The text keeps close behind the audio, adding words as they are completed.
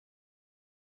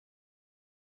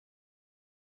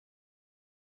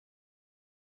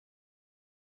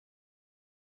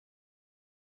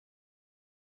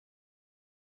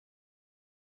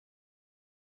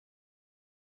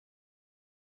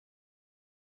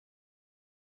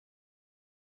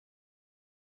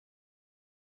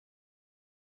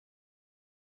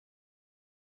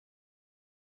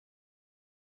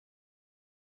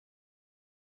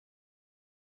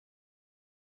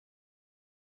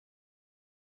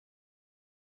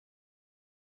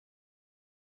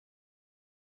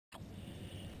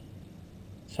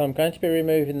So I'm going to be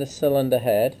removing the cylinder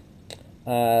head.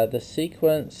 The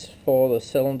sequence for the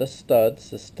cylinder studs,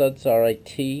 the studs are a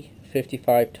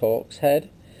T55 Torx head.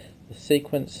 The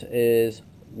sequence is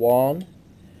 1,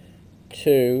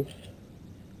 2,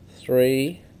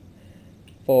 3,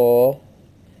 4,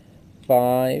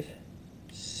 5,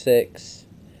 6,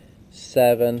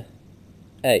 7,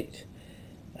 8.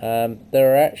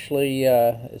 There are actually,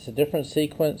 it's a different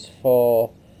sequence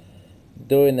for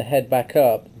doing the head back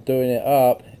up. Doing it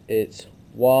up, it's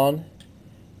 1,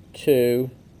 2,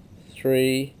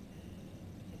 3,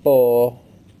 4,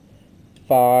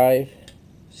 5,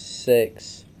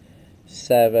 6,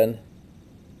 7,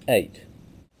 8.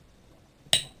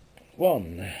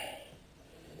 1.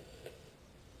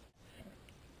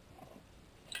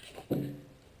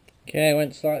 Okay, I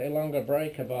went slightly longer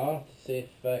breaker bar to see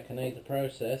if I can aid the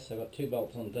process. I've got 2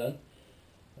 bolts undone.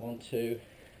 1, 2,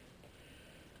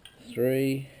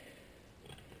 3,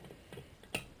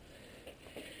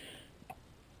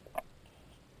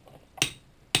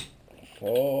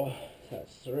 4,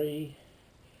 that's 3.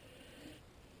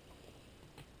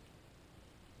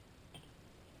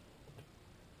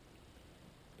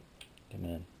 Come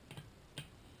on.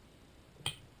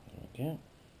 There we go.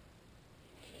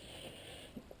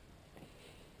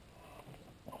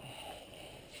 I'll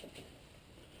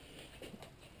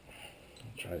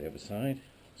try the other side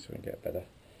so we can get a better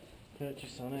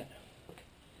purchase on it.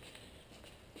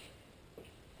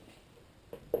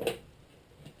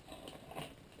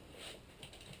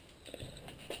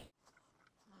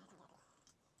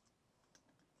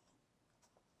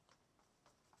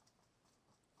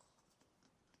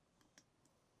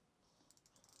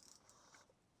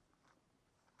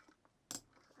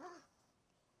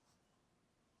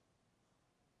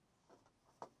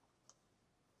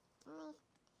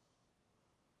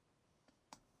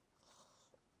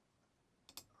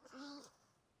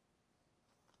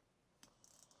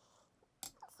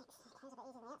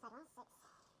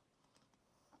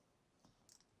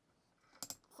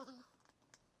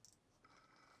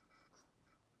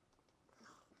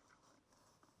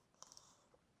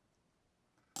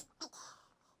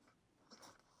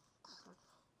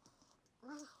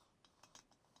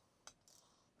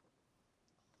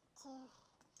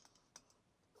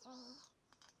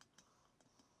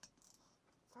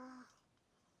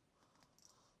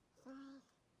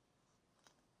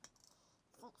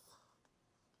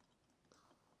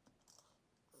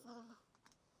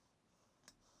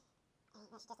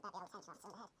 That's just about the old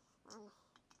tension off cylinder head.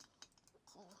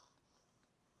 1,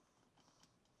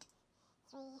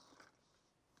 2, 3,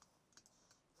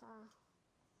 4,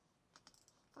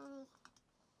 5,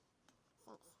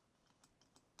 6,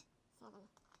 7,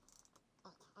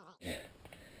 8. Alright.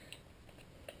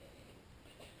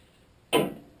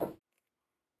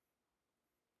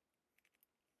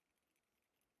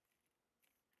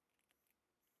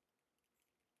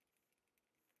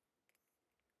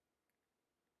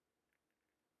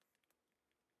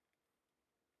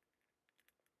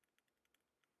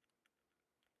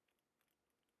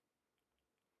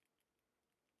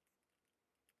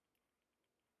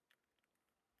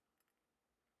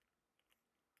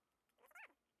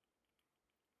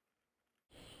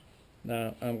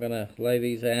 Now I'm going to lay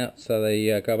these out so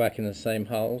they go back in the same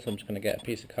holes. I'm just going to get a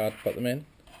piece of card to put them in.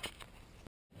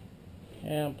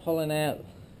 Yeah, I'm pulling out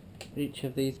each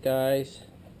of these guys.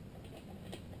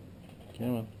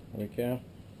 Come on, there we go.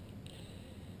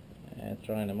 And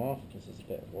drying them off because there's a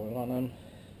bit of oil on them.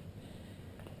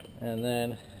 And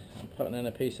then I'm putting in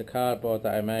a piece of cardboard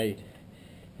that I made.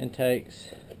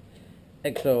 Intakes,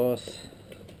 exhaust,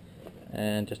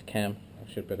 and just a cam.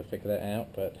 I should be able to figure that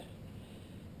out, but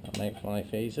that makes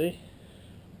life easy.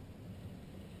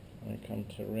 When I come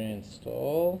to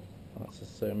reinstall, that's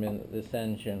assuming that this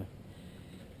engine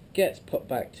gets put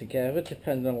back together,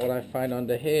 depending on what I find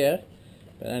under here.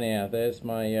 But anyhow, there's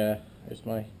my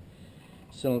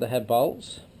cylinder head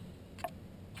bolts.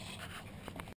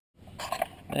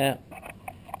 Now,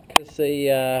 because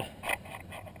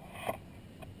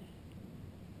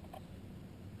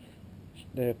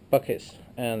the buckets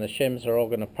and the shims are all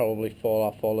going to probably fall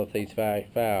off all of these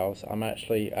valves,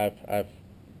 I've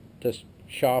just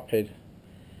sharpened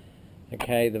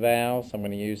the valves. I'm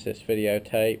going to use this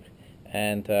videotape,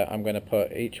 and I'm going to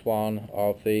put each one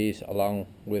of these along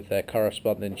with their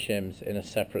corresponding shims in a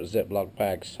separate Ziploc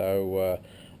bag, so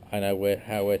I know where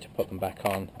to put them back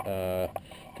on to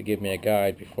give me a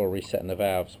guide before resetting the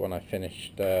valves when I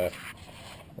finished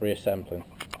reassembling.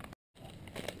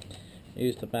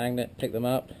 Use the magnet, pick them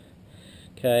up.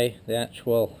 Okay, the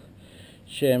actual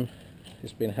shim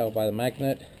is being held by the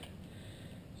magnet,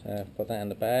 so put that in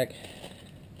the bag.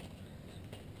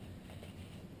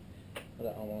 Put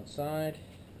it on one side.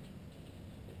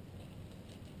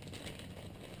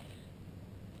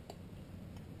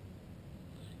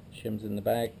 Shims in the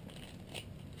bag.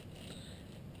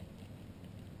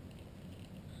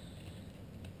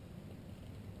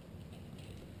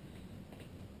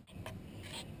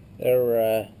 There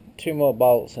are two more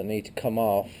bolts that need to come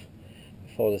off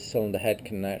before the cylinder head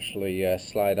can actually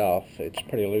slide off. It's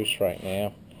pretty loose right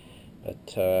now,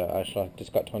 but I've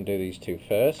just got to undo these two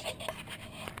first.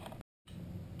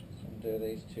 Undo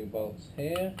these two bolts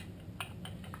here.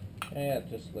 Okay, I'll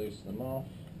just loosen them off.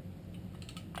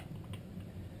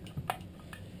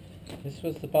 This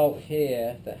was the bolt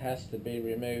here that has to be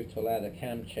removed to allow the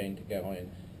cam chain to go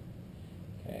in.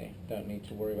 Okay, don't need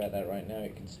to worry about that right now,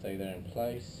 it can stay there in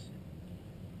place.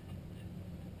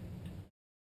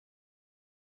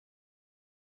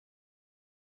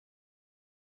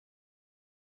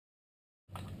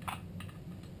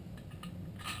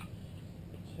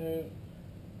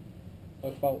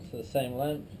 Both bolts are the same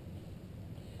length.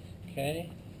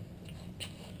 Okay.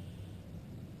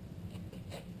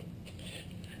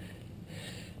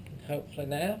 Hopefully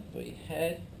now the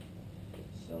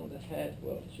cylinder head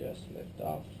will just lift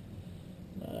off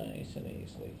nice and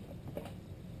easily.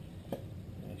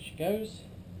 There she goes.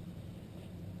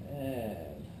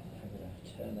 And I'm going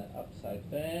to turn that upside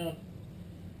down.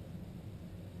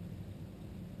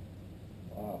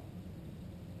 Wow.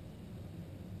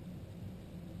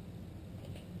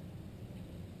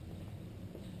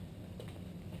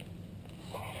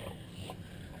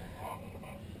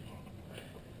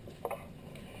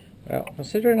 Well,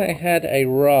 considering I had a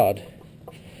rod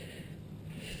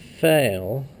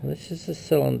fail, this is the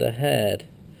cylinder head.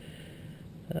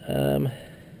 There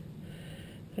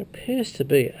appears to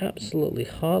be absolutely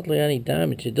hardly any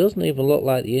damage. It doesn't even look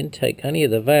like the intake, any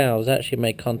of the valves actually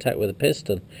made contact with the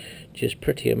piston, which is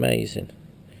pretty amazing.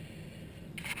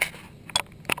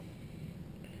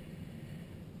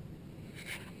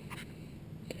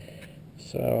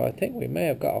 So I think we may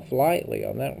have got off lightly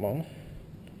on that one.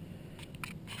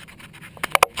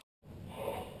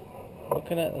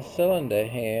 Looking at the cylinder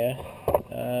here,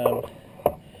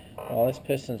 well, this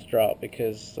piston's dropped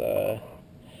because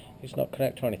it's not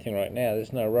connected to anything right now.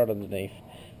 There's no rod underneath.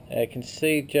 You can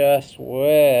see just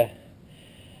where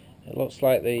it looks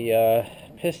like the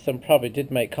piston probably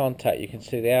did make contact. You can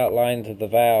see the outlines of the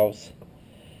valves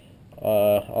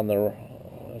on the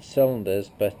cylinders,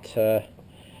 but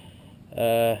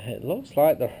it looks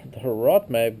like the rod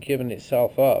may have given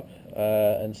itself up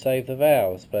and saved the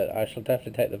valves, but I shall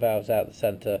definitely take the valves out of the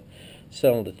center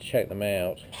cylinder to check them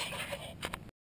out.